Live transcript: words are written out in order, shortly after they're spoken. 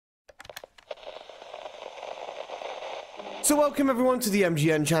So welcome everyone to the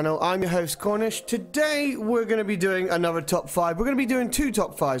MGN channel. I'm your host Cornish. Today we're going to be doing another top 5. We're going to be doing two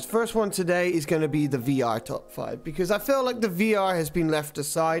top 5s. First one today is going to be the VR top 5 because I feel like the VR has been left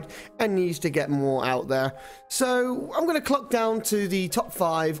aside and needs to get more out there. So I'm going to clock down to the top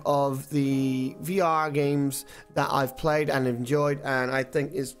 5 of the VR games that I've played and enjoyed and I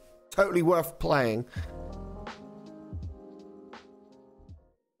think is totally worth playing.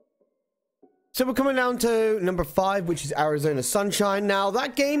 So we're coming down to number 5, which is Arizona Sunshine. Now,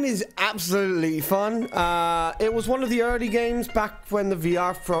 that game is absolutely fun. It was one of the early games back when the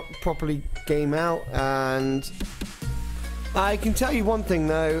VR properly came out. And I can tell you one thing,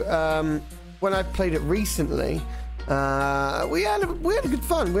 though. When I played it recently, we had a good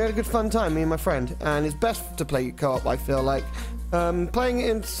fun. We had a good fun time, me and my friend. And it's best to play co-op, I feel like. Playing it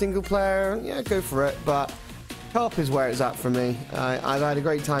in single player, yeah, go for it. But co-op is where it's at for me. I've had a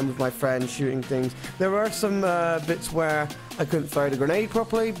great time with my friends shooting things. There were some bits where I couldn't fire the grenade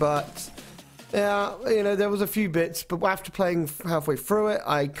properly, but yeah, you know, there was a few bits. But after playing halfway through it,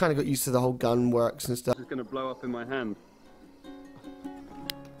 I kind of got used to the whole gun works and stuff. It's gonna blow up in my hand.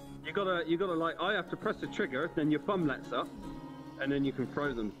 You gotta like, I have to press the trigger, then your thumb lets up, and then you can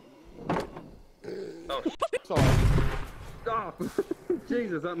throw them. Oh, sorry. Oh,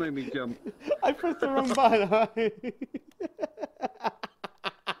 Jesus, that made me jump. I pressed the wrong button.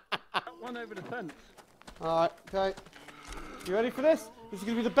 One over the fence. Alright, okay. You ready for this? This is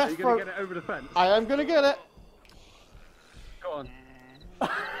going to be the best. Are you going to get it over the fence? I am going to get it. Go on. You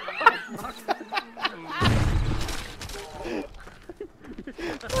might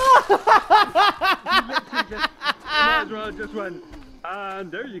as well just went,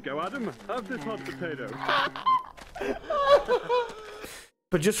 and there you go, Adam. Have this hot potato.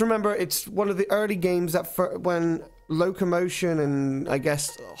 But just remember, it's one of the early games that when locomotion and I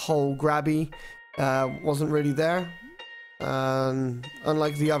guess whole grabby wasn't really there,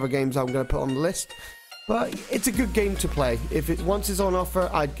 unlike the other games I'm going to put on the list. But it's a good game to play. If it once it's on offer,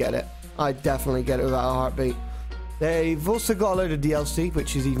 I'd get it. I'd definitely get it without a heartbeat. They've also got a load of DLC,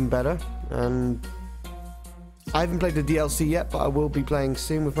 which is even better. And I haven't played the DLC yet, but I will be playing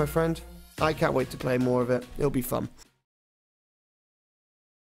soon with my friend. I can't wait to play more of it. It'll be fun.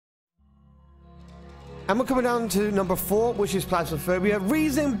 And we're coming down to number 4, which is Phasmophobia.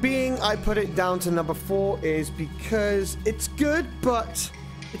 Reason being I put it down to number 4 is because it's good, but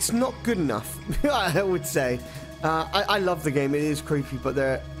it's not good enough, I would say. I love the game. It is creepy, but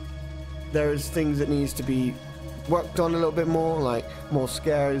there's things that needs to be worked on a little bit more, like more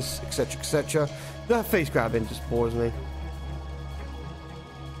scares, etc., etc. The face grabbing just bores me.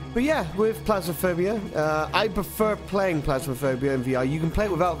 But yeah, with Phasmophobia, I prefer playing Phasmophobia in VR. You can play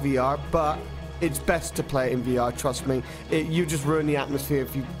it without VR, but it's best to play it in VR, trust me. You just ruin the atmosphere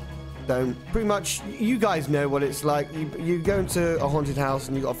if you don't. Pretty much, you guys know what it's like. You go into a haunted house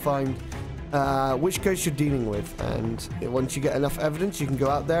and you got to find which ghost you're dealing with. And once you get enough evidence, you can go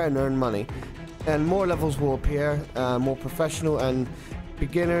out there and earn money. And more levels will appear, more professional and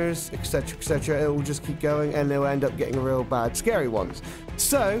beginners, etc., etc. It will just keep going, and they'll end up getting real bad, scary ones.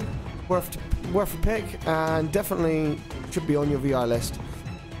 So, worth a pick, and definitely should be on your VR list.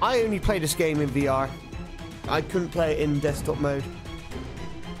 I only played this game in VR. I couldn't play it in desktop mode.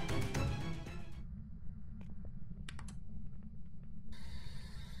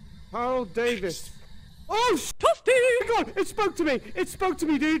 Carl Davis. Oh, my God! It spoke to me. It spoke to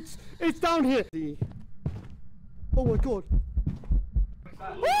me, dudes. It's down here. Oh my God.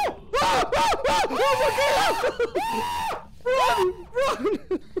 Oh! Oh! Oh! Oh my God! Run!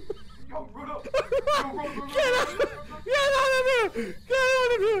 Yo, run up! Get out! Get out of here! Get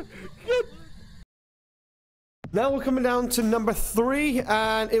out of here! Now we're coming down to number 3,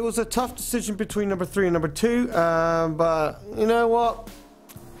 and it was a tough decision between number 3 and number 2. But you know what?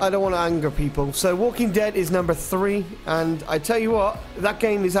 I don't want to anger people. So Walking Dead is number 3, and I tell you what, that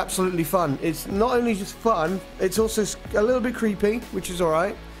game is absolutely fun. It's not only just fun, it's also a little bit creepy, which is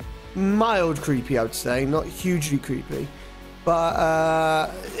alright. Mild creepy, I would say, not hugely creepy.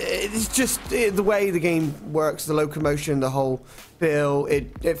 But it's just the way the game works, the locomotion, the whole feel,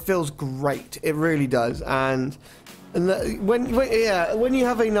 it feels great. It really does. And when you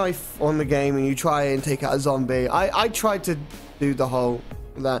have a knife on the game and you try and take out a zombie, I tried to do the whole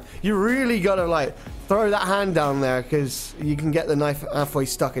that you really gotta like throw that hand down there because you can get the knife halfway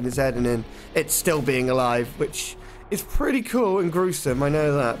stuck in his head and then it's still being alive, which is pretty cool and gruesome, I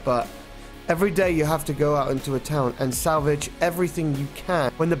know that. But every day you have to go out into a town and salvage everything you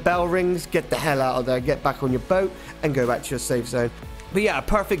can. When the bell rings, get the hell out of there, get back on your boat and go back to your safe zone. But yeah,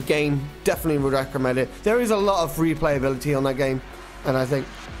 perfect game, definitely would recommend it. There is a lot of replayability on that game, and I think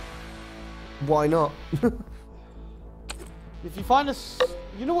why not? If you find us,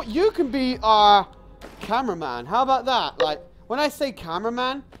 you know what? You can be our cameraman. How about that? Like, when I say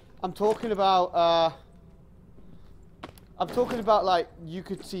cameraman, I'm talking about like you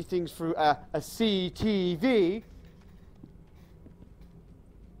could see things through a CTV.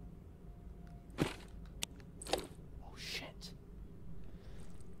 Oh shit.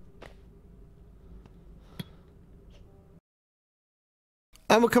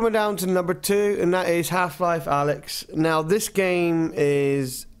 And we're coming down to number 2, and that is Half-Life Alyx. Now, this game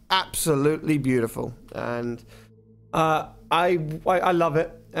is absolutely beautiful, and I love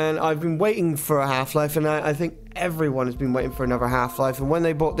it. And I've been waiting for a Half-Life, and I think everyone has been waiting for another Half-Life. And when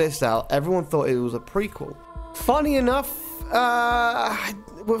they brought this out, everyone thought it was a prequel. Funny enough,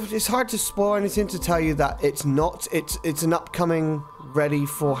 it's hard to spoil anything to tell you that it's not. It's an upcoming ready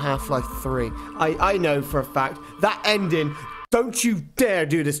for Half-Life 3. I know for a fact that ending. Don't you dare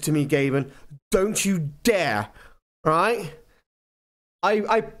do this to me, Gaben. Don't you dare. Right?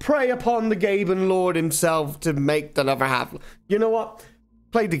 I pray upon the Gaben Lord himself to make another Half-Life. You know what?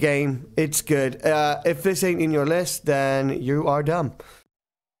 Play the game. It's good. If this ain't in your list, then you are dumb.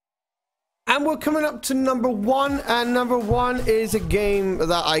 And we're coming up to number 1, and number 1 is a game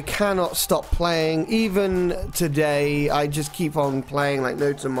that I cannot stop playing. Even today, I just keep on playing like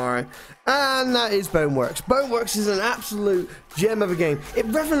no tomorrow. And that is Boneworks. Boneworks is an absolute gem of a game. It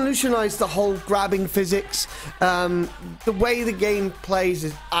revolutionized the whole grabbing physics. The way the game plays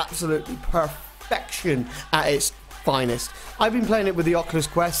is absolutely perfection at its finest. I've been playing it with the Oculus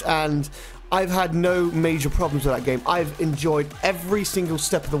Quest, and I've had no major problems with that game. I've enjoyed every single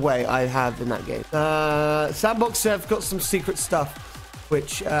step of the way I have in that game. Sandbox have got some secret stuff,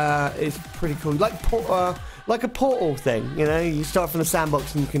 which is pretty cool. Like a portal thing, you know. You start from the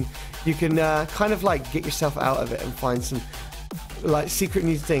sandbox, and you can kind of like get yourself out of it and find some like secret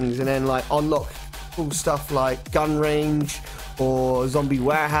new things, and then like unlock cool stuff like gun range or zombie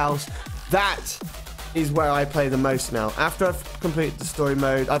warehouse. That is where I play the most now. After I've completed the story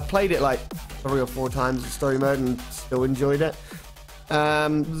mode, I've played it like 3 or 4 times in story mode and still enjoyed it.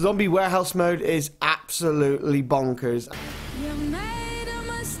 Zombie warehouse mode is absolutely bonkers. You made a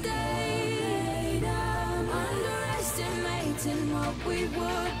mistake, underestimating what we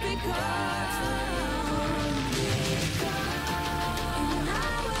would become. And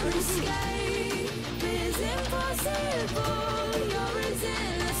our escape is impossible. Yours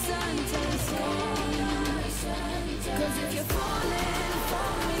in a sentence. 'Cause if you're falling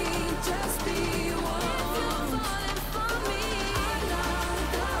for me, just be warned. If you're falling for me, I'm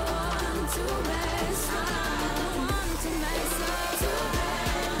not the one to mess up. To mess up. Too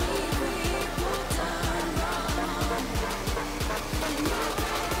many people done wrong.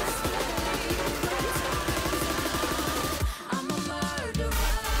 And I'm a murderer.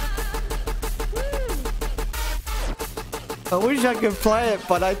 I wish I could play it,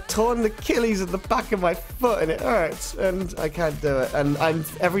 but I've torn the Achilles at the back of my foot and it hurts, and I can't do it. And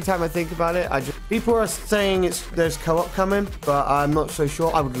every time I think about it, people are saying there's co-op coming, but I'm not so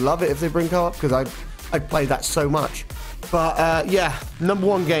sure. I would love it if they bring co-op, because I'd play that so much. But yeah, number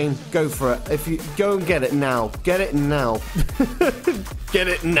 1 game, go for it. If you go and get it now, get it now, get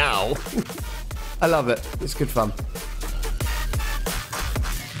it now. I love it. It's good fun.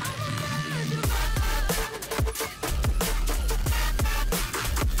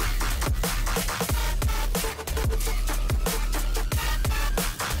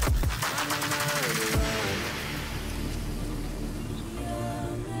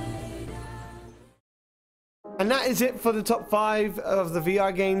 And that is it for the top 5 of the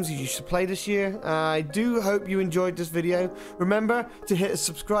VR games you should play this year. I do hope you enjoyed this video. Remember to hit the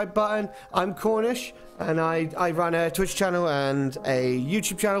subscribe button. I'm Cornish, and I run a Twitch channel and a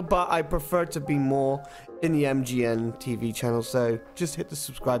YouTube channel, but I prefer to be more in the MGN TV channel. So just hit the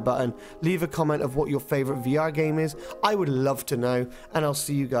subscribe button. Leave a comment of what your favorite VR game is. I would love to know, and I'll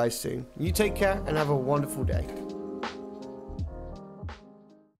see you guys soon. You take care and have a wonderful day.